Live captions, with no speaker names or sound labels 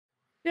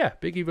Yeah,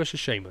 Big E versus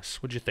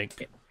Sheamus. What do you think?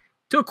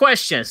 Two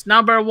questions.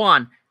 Number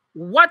one,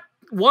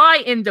 why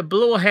in the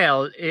blue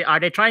hell are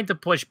they trying to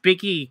push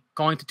Big E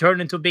going to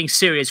turn into being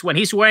serious when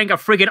he's wearing a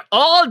friggin'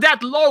 all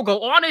that logo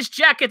on his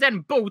jacket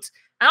and boots?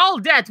 And all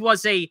that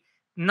was a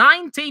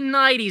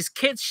 1990s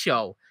kids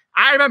show.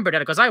 I remember that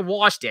because I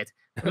watched it.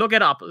 Look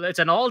it up. It's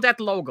an all that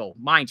logo,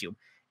 mind you.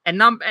 And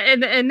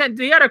then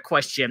the other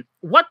question: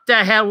 what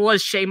the hell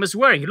was Sheamus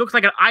wearing? He looked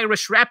like an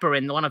Irish rapper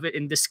in one of it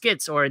in the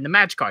skits or in the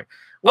match card.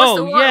 What's Oh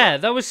the one? yeah,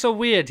 that was so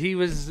weird. He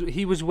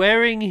was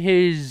wearing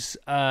his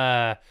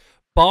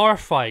bar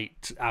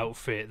fight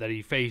outfit that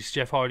he faced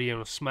Jeff Hardy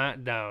on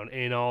SmackDown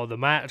in all the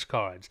match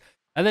cards.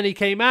 And then he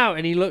came out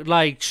and he looked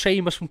like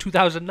Sheamus from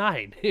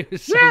 2009. It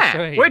was so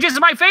Yeah, which strange. is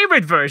my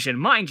favorite version,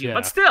 mind you.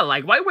 But Yeah, still,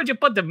 like, why would you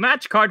put the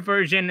match card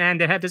version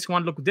and then have this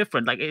one look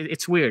different? Like,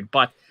 it's weird.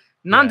 But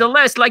yeah.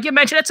 nonetheless, like you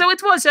mentioned, so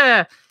it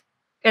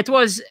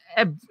was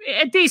a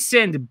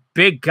decent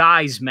big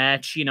guys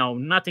match. You know,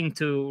 nothing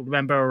to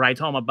remember or write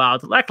home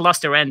about.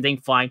 Lackluster ending,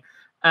 fine.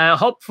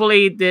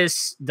 Hopefully,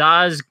 this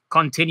does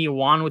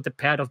continue on with the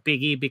path of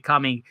Big E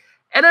becoming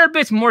a little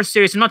bit more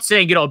serious. I'm not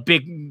saying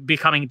big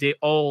becoming the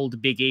old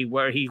Big E,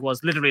 where he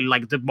was literally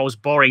like the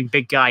most boring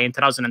big guy in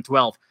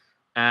 2012,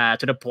 to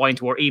the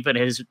point where even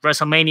his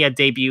WrestleMania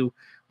debut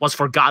was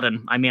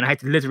forgotten. I mean, I had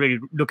to literally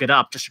look it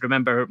up just to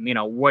remember,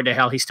 where the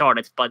hell he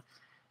started. But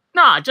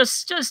no,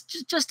 just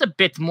a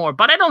bit more.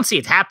 But I don't see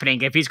it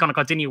happening if he's gonna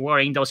continue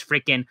wearing those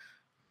freaking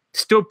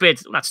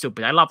stupid, not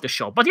stupid. I love the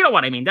show, but you know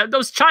what I mean.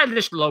 Those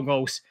childish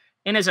logos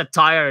in his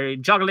attire,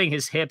 juggling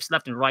his hips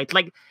left and right.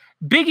 Like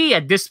Biggie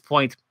at this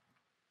point,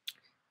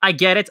 I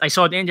get it. I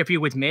saw the interview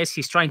with Miz.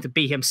 He's trying to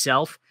be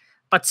himself,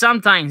 but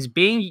sometimes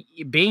being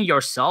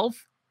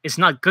yourself is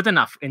not good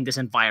enough in this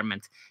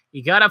environment.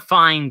 You gotta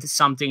find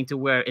something to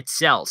where it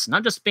sells,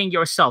 not just being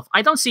yourself.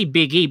 I don't see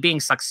Big E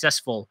being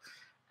successful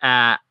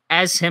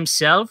as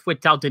himself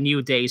without the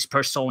New Day's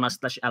persona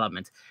slash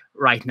element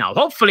right now.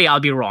 Hopefully, I'll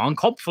be wrong.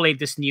 Hopefully,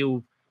 this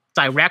new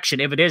direction,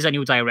 if it is a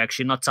new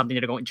direction, not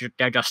something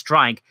they're just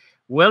trying,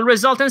 will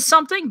result in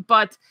something.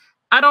 But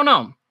I don't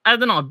know. I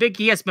don't know. Big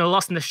E has been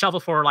lost in the shuffle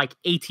for like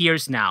 8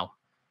 years now.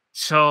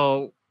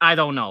 So I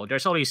don't know.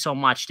 There's only so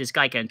much this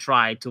guy can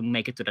try to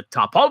make it to the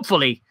top.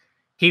 Hopefully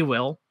he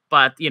will,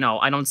 but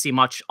I don't see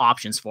much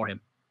options for him.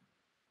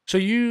 So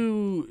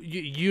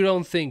you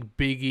don't think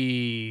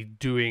Biggie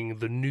doing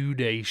the New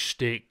Day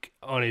shtick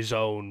on his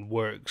own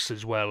works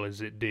as well as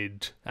it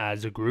did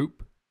as a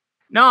group?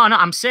 No, no,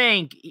 I'm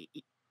saying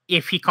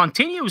if he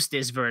continues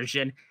this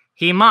version,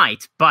 he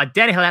might, but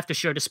then he'll have to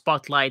share the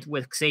spotlight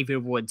with Xavier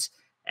Woods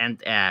and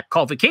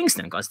Kofi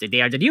Kingston because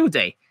they are the New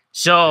Day. Yeah.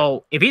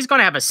 So if he's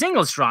gonna have a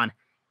singles run,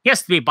 he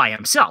has to be by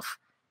himself.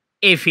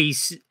 If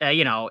he's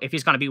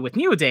gonna be with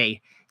New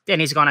Day, then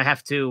he's gonna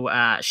have to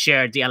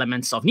share the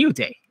elements of New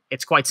Day.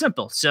 It's quite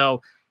simple.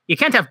 So you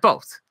can't have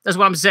both. That's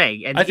what I'm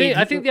saying. And I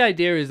think the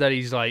idea is that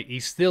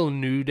he's still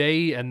New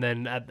Day, and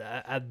then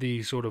at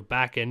the sort of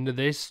back end of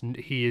this,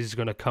 he is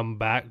going to come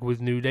back with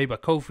New Day.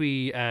 But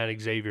Kofi and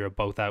Xavier are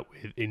both out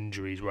with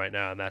injuries right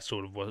now, and that's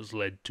sort of what's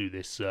led to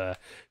this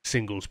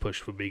singles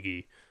push for Big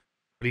E.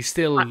 But he's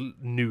still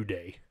New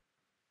Day.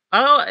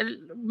 Oh,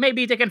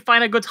 maybe they can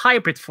find a good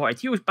hybrid for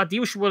it. But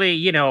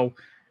usually,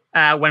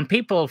 when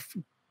people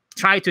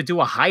try to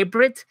do a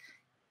hybrid,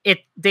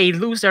 they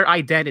lose their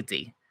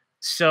identity.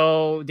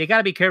 So they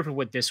gotta be careful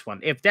with this one.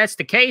 If that's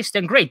the case,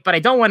 then great. But I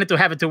don't want it to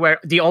have it to where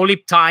the only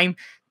time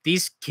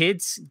these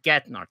guys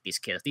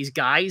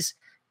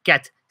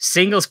get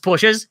singles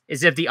pushes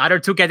is if the other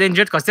two get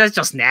injured, because that's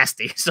just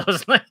nasty. So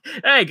it's like,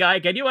 hey guy,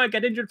 can you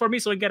get injured for me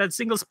so we get a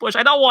singles push?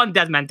 I don't want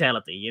that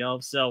mentality.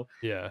 So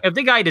Yeah. if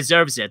the guy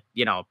deserves it,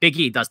 Big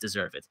E does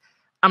deserve it.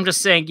 I'm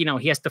just saying,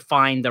 he has to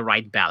find the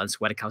right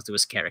balance when it comes to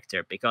his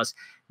character because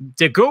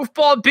the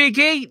goofball Big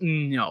E,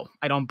 no,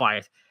 I don't buy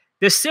it.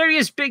 The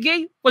serious Big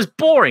E was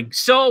boring.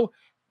 So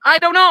I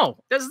don't know.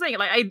 That's the thing.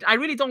 Like I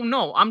really don't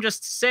know. I'm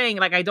just saying,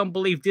 like, I don't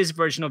believe this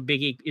version of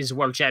Big E is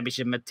world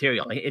championship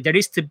material. There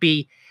needs to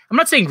be, I'm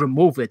not saying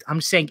remove it.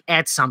 I'm saying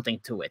add something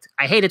to it.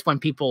 I hate it when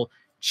people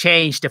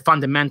change the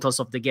fundamentals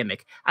of the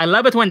gimmick. I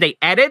love it when they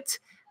add it,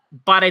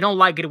 but I don't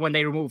like it when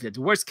they removed it.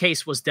 The worst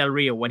case was Del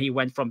Rio when he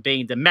went from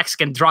being the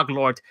Mexican drug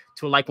lord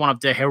to like one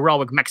of the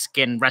heroic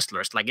Mexican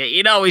wrestlers. Like,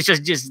 it's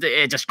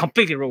it just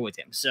completely ruined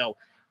him. So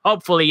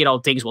hopefully,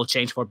 things will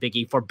change for Big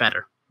E for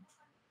better.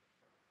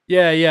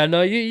 Yeah.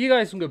 No, you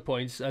guys some good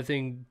points. I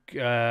think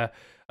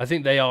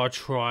they are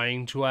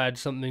trying to add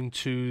something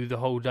to the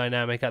whole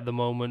dynamic at the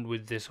moment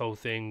with this whole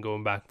thing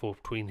going back and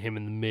forth between him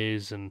and the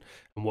Miz and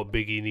what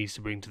Biggie needs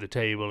to bring to the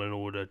table in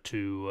order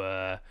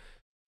to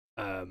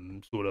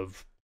sort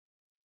of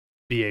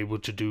be able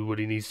to do what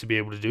he needs to be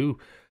able to do.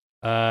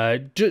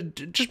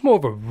 Just more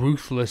of a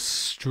ruthless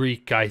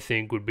streak, I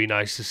think, would be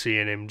nice to see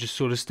in him. Just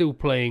sort of still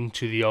playing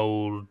to the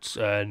old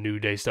New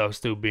Day stuff,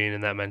 still being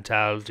in that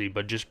mentality,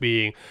 but just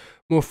being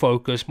more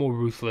focused, more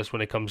ruthless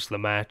when it comes to the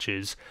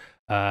matches,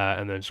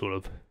 and then sort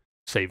of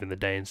saving the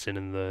dancing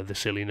and the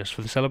silliness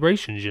for the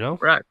celebrations,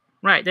 Right.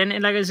 Right,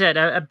 and like I said,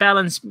 a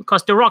balance,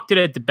 because The Rock did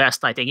it the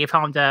best. I think he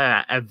found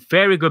a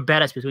very good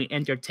balance between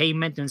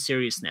entertainment and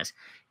seriousness.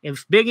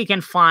 If Biggie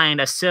can find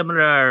a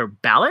similar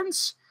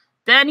balance,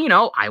 then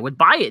I would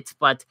buy it.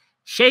 But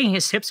shaking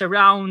his hips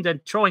around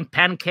and throwing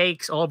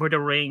pancakes over the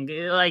ring,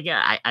 like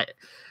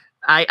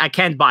I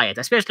can't buy it,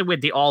 especially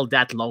with the All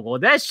That logo.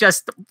 That's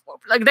just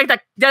like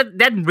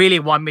that really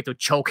want me to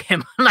choke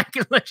him. like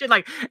you're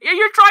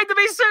trying to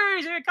be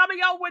serious. You're coming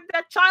out with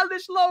that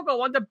childish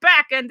logo on the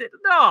back, and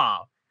no.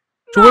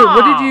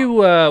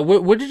 So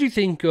what did you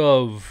think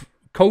of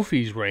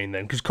Kofi's reign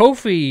then? Because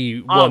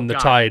Kofi won the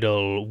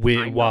title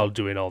while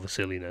doing all the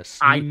silliness.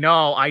 I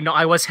know.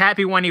 I was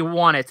happy when he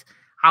won it.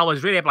 I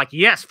was really like,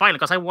 yes, finally,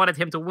 because I wanted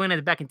him to win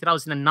it back in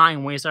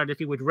 2009 when he started to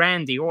feud with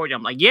Randy Orton.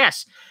 I'm like,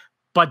 yes.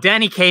 But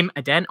then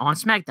then on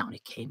SmackDown, he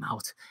came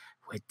out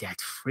with that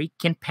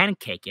freaking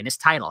pancake in his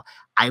title.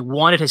 I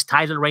wanted his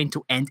title reign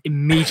to end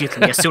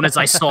immediately as soon as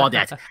I saw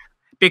that.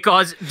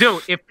 Because,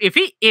 dude,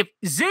 if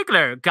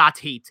Ziggler got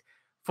heat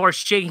for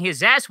shaking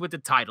his ass with the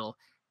title,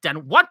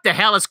 then what the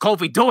hell is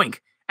Kofi doing?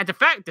 And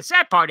the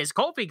sad part is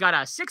Kofi got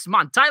a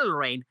 6-month title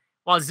reign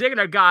while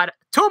Ziggler got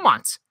 2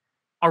 months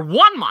or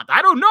 1 month.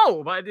 I don't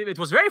know, but it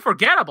was very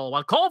forgettable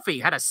while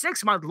Kofi had a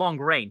 6-month long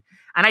reign.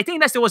 And I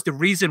think that was the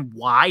reason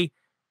why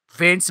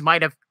Vince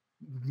might have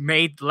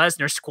made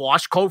Lesnar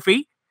squash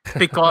Kofi,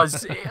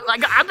 because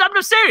like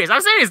I'm serious.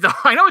 I'm serious though.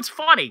 I know it's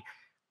funny,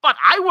 but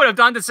I would have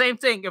done the same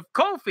thing if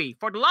Kofi,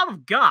 for the love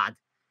of God,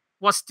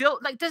 was still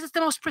like, this is the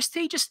most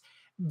prestigious.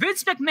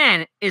 Vince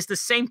McMahon is the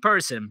same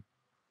person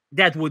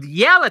that would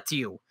yell at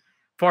you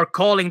for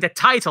calling the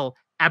title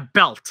a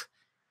belt.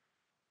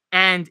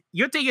 And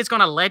you think it's going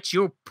to let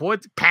you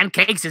put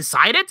pancakes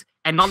inside it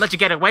and not let you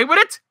get away with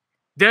it?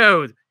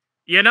 Dude,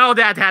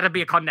 that had to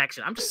be a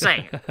connection. I'm just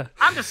saying.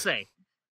 I'm just saying.